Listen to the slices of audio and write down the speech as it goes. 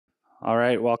All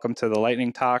right, welcome to the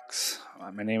Lightning Talks.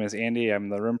 My name is Andy. I'm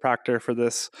the room proctor for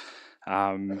this.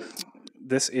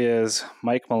 This is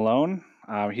Mike Malone.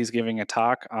 He's giving a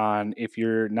talk on if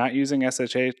you're not using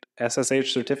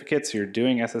SSH certificates, you're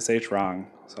doing SSH wrong.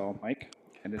 So, Mike,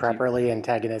 hand it to you. Properly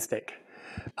antagonistic.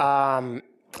 Hi,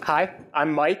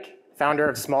 I'm Mike, founder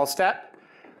of Small Step.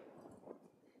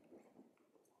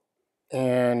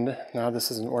 And now this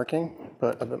isn't working,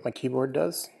 but I bet my keyboard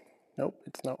does. Nope,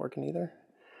 it's not working either.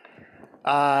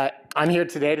 I'm here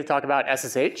today to talk about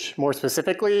SSH. More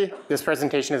specifically, this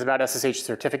presentation is about SSH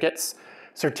certificates.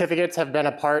 Certificates have been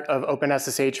a part of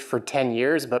OpenSSH for 10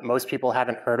 years, but most people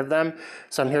haven't heard of them.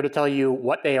 So I'm here to tell you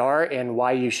what they are and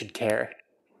why you should care.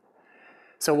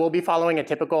 So we'll be following a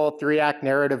typical 3-act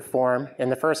narrative form. In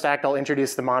the first act, I'll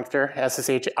introduce the monster,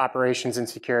 SSH operations and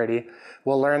security.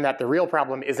 We'll learn that the real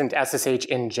problem isn't SSH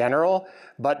in general,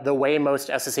 but the way most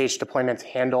SSH deployments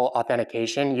handle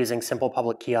authentication using simple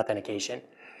public key authentication.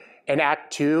 In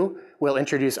Act 2, we'll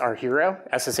introduce our hero,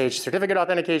 SSH Certificate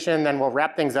Authentication, then we'll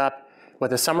wrap things up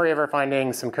with a summary of our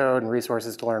findings, some code, and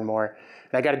resources to learn more.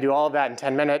 And I got to do all of that in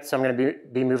 10 minutes, so I'm going to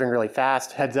be moving really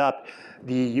fast. Heads up,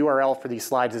 the URL for these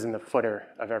slides is in the footer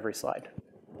of every slide.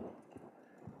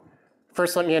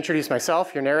 First, let me introduce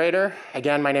myself, your narrator.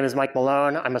 Again, my name is Mike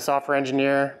Malone. I'm a software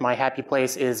engineer. My happy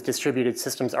place is distributed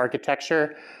systems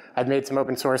architecture. I've made some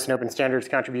open source and open standards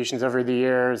contributions over the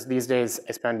years. These days,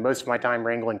 I spend most of my time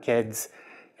wrangling kids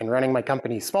and running my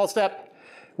company, Small Step,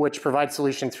 which provides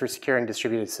solutions for securing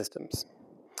distributed systems.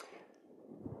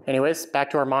 Anyways,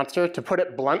 back to our monster. To put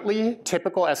it bluntly,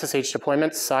 typical SSH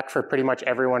deployments suck for pretty much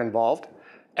everyone involved.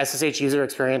 SSH user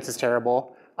experience is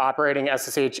terrible. Operating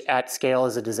SSH at scale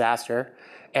is a disaster.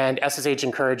 And SSH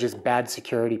encourages bad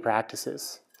security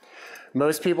practices.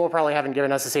 Most people probably haven't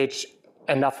given SSH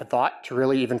enough thought to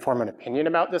really even form an opinion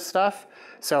about this stuff.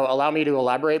 So allow me to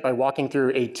elaborate by walking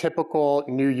through a typical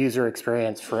new user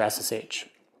experience for SSH.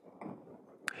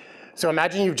 So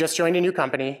imagine you've just joined a new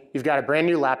company, you've got a brand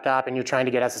new laptop, and you're trying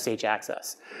to get SSH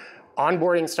access.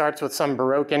 Onboarding starts with some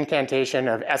Baroque incantation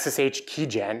of SSH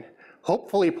keygen,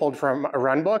 hopefully pulled from a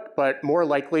runbook, but more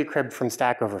likely cribbed from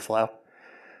Stack Overflow.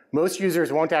 Most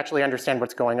users won't actually understand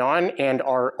what's going on and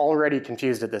are already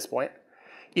confused at this point.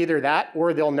 Either that,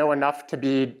 or they'll know enough to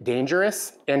be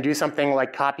dangerous and do something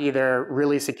like copy their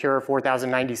really secure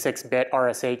 4096-bit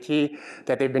RSA key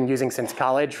that they've been using since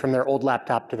college from their old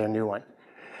laptop to their new one.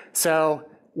 So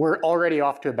we're already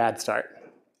off to a bad start.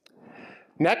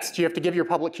 Next, you have to give your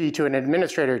public key to an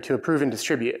administrator to approve and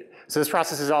distribute. So this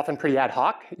process is often pretty ad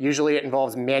hoc. Usually it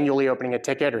involves manually opening a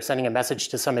ticket or sending a message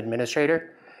to some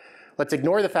administrator. Let's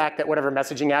ignore the fact that whatever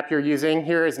messaging app you're using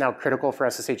here is now critical for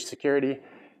SSH security,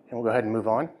 and we'll go ahead and move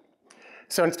on.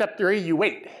 So in step 3, you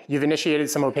wait. You've initiated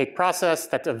some opaque process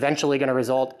that's eventually going to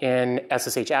result in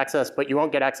SSH access, but you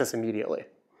won't get access immediately.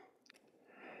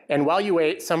 And while you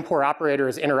wait, some poor operator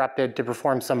is interrupted to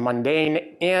perform some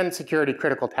mundane and security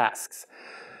critical tasks.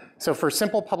 So for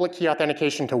simple public key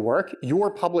authentication to work, your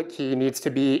public key needs to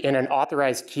be in an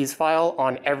authorized keys file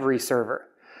on every server.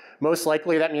 Most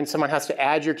likely that means someone has to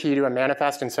add your key to a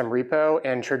manifest in some repo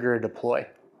and trigger a deploy.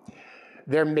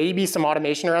 There may be some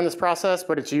automation around this process,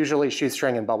 but it's usually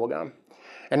shoestring and bubblegum.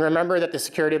 And remember that the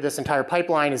security of this entire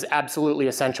pipeline is absolutely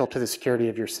essential to the security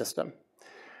of your system.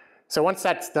 So once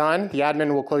that's done, the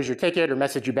admin will close your ticket or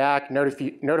message you back,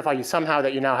 notify you somehow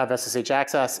that you now have SSH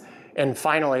access, and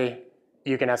finally,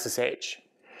 you can SSH.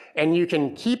 And you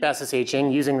can keep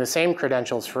SSHing using the same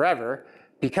credentials forever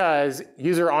because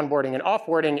user onboarding and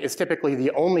offboarding is typically the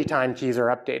only time keys are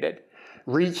updated.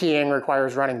 Rekeying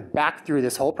requires running back through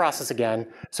this whole process again,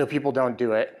 so people don't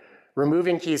do it.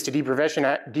 Removing keys to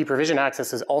deprovision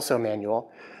access is also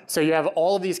manual. So you have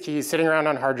all of these keys sitting around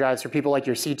on hard drives for people like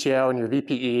your CTO and your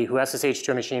VPE who SSH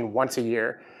to a machine once a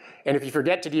year. And if you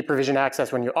forget to deprovision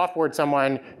access when you offboard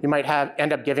someone, you might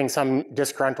end up giving some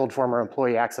disgruntled former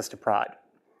employee access to prod.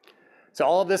 So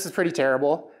all of this is pretty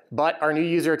terrible, but our new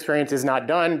user experience is not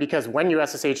done because when you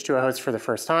SSH to a host for the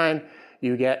first time,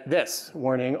 you get this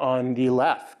warning on the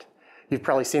left. You've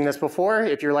probably seen this before.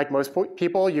 If you're like most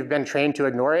people, you've been trained to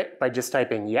ignore it by just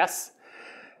typing yes.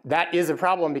 That is a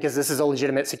problem because this is a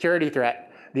legitimate security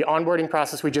threat. The onboarding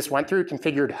process we just went through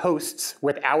configured hosts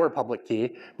with our public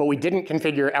key, but we didn't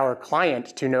configure our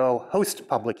client to know host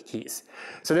public keys.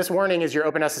 So this warning is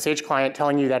your OpenSSH client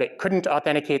telling you that it couldn't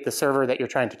authenticate the server that you're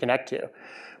trying to connect to.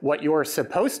 What you're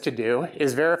supposed to do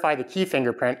is verify the key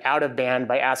fingerprint out of band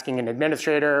by asking an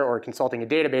administrator or consulting a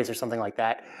database or something like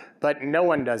that, but no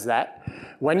one does that.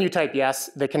 When you type yes,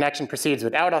 the connection proceeds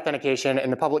without authentication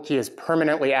and the public key is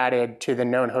permanently added to the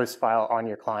known host file on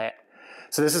your client.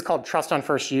 So this is called trust on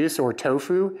first use, or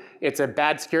TOFU. It's a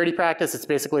bad security practice. It's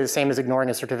basically the same as ignoring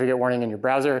a certificate warning in your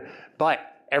browser, but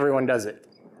everyone does it.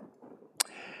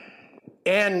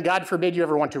 And God forbid you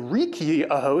ever want to rekey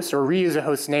a host or reuse a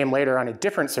host's name later on a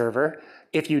different server.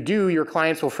 If you do, your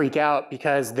clients will freak out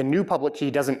because the new public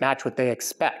key doesn't match what they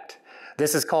expect.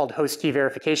 This is called host key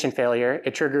verification failure.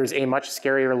 It triggers a much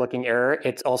scarier looking error.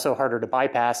 It's also harder to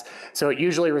bypass. So it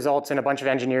usually results in a bunch of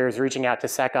engineers reaching out to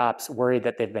SecOps worried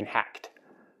that they've been hacked.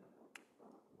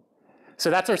 So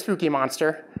that's our spooky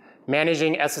monster.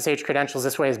 Managing SSH credentials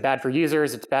this way is bad for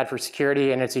users, it's bad for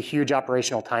security, and it's a huge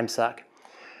operational time suck.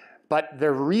 But the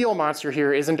real monster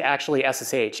here isn't actually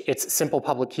SSH, it's simple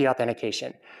public key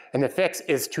authentication. And the fix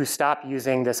is to stop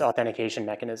using this authentication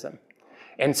mechanism.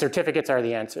 And certificates are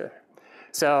the answer.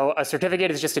 So a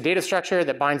certificate is just a data structure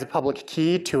that binds a public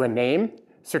key to a name.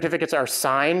 Certificates are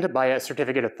signed by a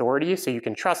certificate authority, so you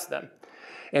can trust them.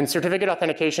 And certificate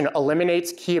authentication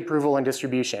eliminates key approval and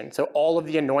distribution, so all of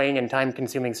the annoying and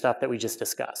time-consuming stuff that we just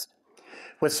discussed.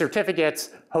 With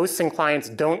certificates, hosts and clients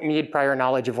don't need prior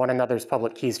knowledge of one another's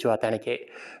public keys to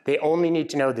authenticate. They only need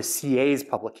to know the CA's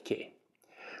public key.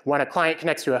 When a client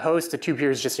connects to a host, the two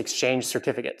peers just exchange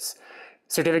certificates.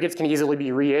 Certificates can easily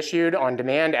be reissued on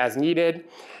demand as needed.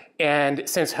 And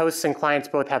since hosts and clients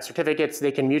both have certificates,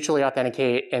 they can mutually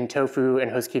authenticate, and TOFU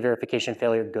and host key verification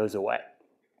failure goes away.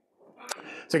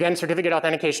 So again, certificate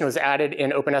authentication was added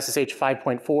in OpenSSH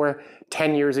 5.4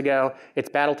 10 years ago. It's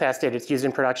battle tested. It's used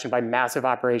in production by massive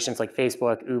operations like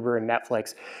Facebook, Uber, and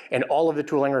Netflix. And all of the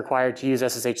tooling required to use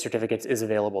SSH certificates is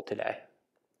available today.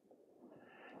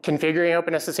 Configuring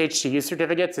OpenSSH to use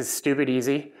certificates is stupid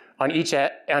easy. On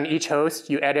each host,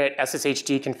 you edit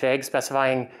SSHD config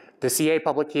specifying the CA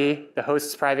public key, the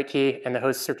host's private key, and the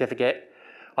host certificate.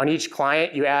 On each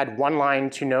client, you add one line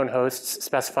to known hosts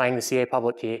specifying the CA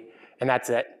public key. And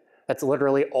that's it. That's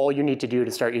literally all you need to do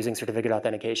to start using certificate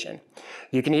authentication.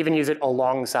 You can even use it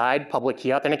alongside public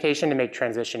key authentication to make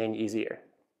transitioning easier.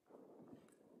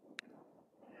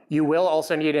 You will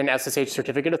also need an SSH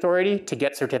certificate authority to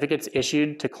get certificates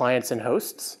issued to clients and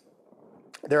hosts.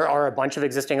 There are a bunch of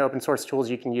existing open source tools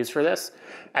you can use for this.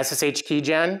 SSH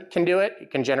Keygen can do it. You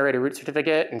can generate a root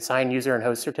certificate and sign user and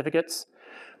host certificates.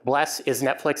 Bless is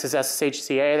Netflix's SSH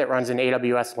CA that runs in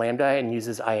AWS Lambda and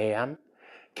uses IAM.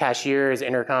 Cashier is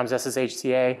Intercom's SSH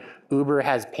CA. Uber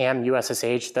has PAM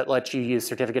USSH that lets you use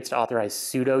certificates to authorize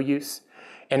pseudo use.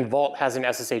 And Vault has an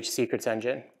SSH secrets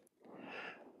engine.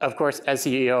 Of course, as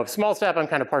CEO of SmallStep, I'm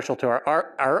kind of partial to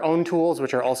our own tools,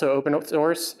 which are also open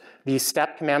source. The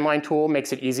STEP command line tool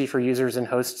makes it easy for users and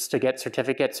hosts to get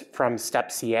certificates from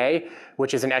STEP CA,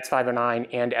 which is an X509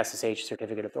 and SSH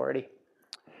certificate authority.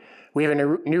 We have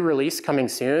a new release coming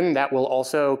soon that will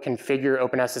also configure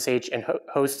OpenSSH and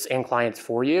hosts and clients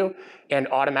for you and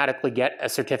automatically get a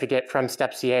certificate from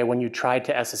STEP CA when you try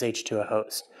to SSH to a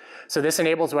host. So this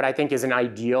enables what I think is an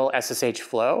ideal SSH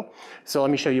flow. So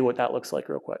let me show you what that looks like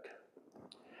real quick.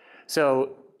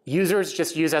 So users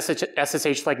just use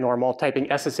SSH like normal, typing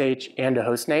SSH and a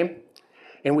host name.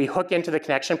 And we hook into the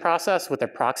connection process with a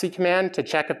proxy command to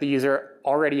check if the user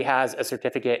already has a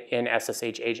certificate in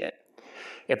SSH agent.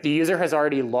 If the user has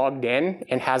already logged in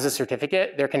and has a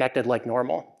certificate, they're connected like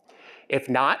normal. If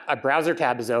not, a browser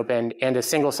tab is opened and a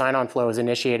single sign-on flow is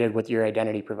initiated with your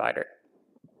identity provider.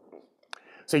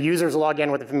 So users log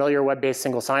in with a familiar web-based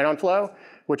single sign-on flow,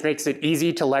 which makes it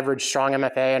easy to leverage strong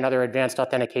MFA and other advanced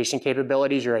authentication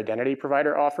capabilities your identity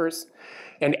provider offers.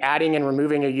 And adding and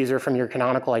removing a user from your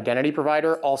canonical identity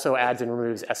provider also adds and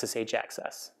removes SSH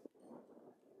access.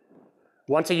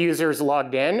 Once a user is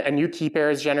logged in, a new key pair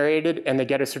is generated and they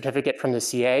get a certificate from the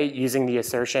CA using the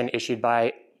assertion issued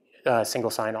by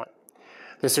single sign-on.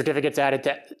 The certificate's added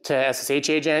to SSH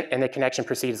agent and the connection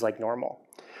proceeds like normal.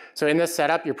 So in this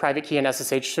setup, your private key and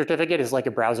SSH certificate is like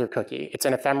a browser cookie. It's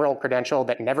an ephemeral credential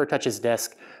that never touches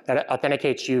disk that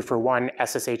authenticates you for one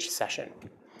SSH session.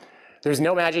 There's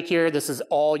no magic here. This is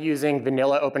all using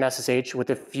vanilla OpenSSH with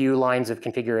a few lines of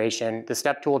configuration. The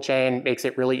step toolchain makes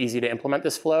it really easy to implement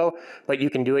this flow, but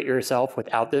you can do it yourself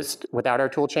without our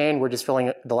toolchain. We're just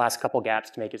filling the last couple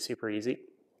gaps to make it super easy.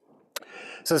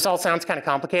 So this all sounds kind of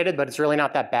complicated, but it's really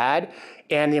not that bad.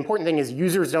 And the important thing is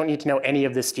users don't need to know any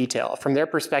of this detail. From their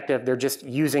perspective, they're just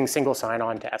using single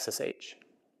sign-on to SSH.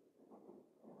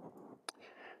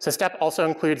 So STEP also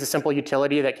includes a simple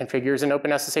utility that configures an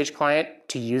OpenSSH client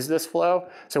to use this flow.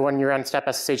 So when you're on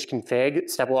STEP SSH config,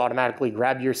 STEP will automatically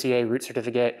grab your CA root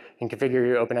certificate and configure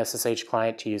your OpenSSH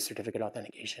client to use certificate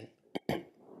authentication.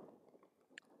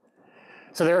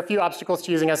 So there are a few obstacles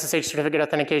to using SSH certificate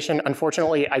authentication.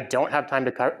 Unfortunately, I don't have time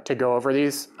to go over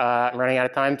these. I'm running out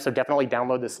of time, so definitely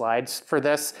download the slides for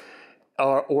this.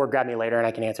 or grab me later and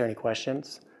I can answer any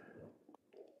questions.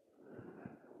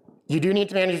 You do need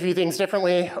to manage a few things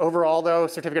differently. Overall, though,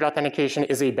 certificate authentication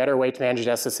is a better way to manage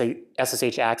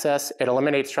SSH access. It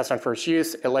eliminates trust on first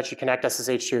use. It lets you connect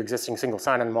SSH to your existing single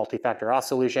sign-on and multi-factor auth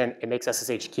solution. It makes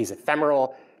SSH keys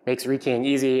ephemeral, makes rekeying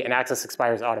easy, and access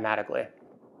expires automatically.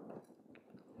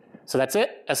 So that's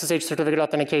it. SSH certificate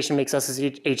authentication makes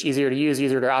SSH easier to use,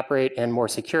 easier to operate, and more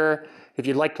secure. If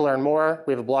you'd like to learn more,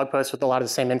 we have a blog post with a lot of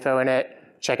the same info in it.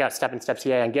 Check out Step and Step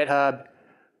CA on GitHub.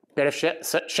 Bit of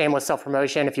shameless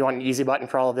self-promotion. If you want an easy button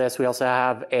for all of this, we also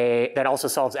have that also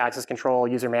solves access control,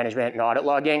 user management, and audit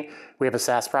logging. We have a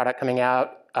SaaS product coming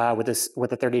out with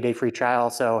a 30-day free trial.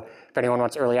 So if anyone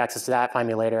wants early access to that, find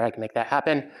me later. I can make that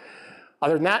happen.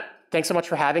 Other than that, thanks so much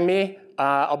for having me.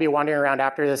 I'll be wandering around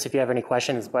after this if you have any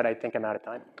questions, but I think I'm out of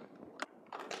time.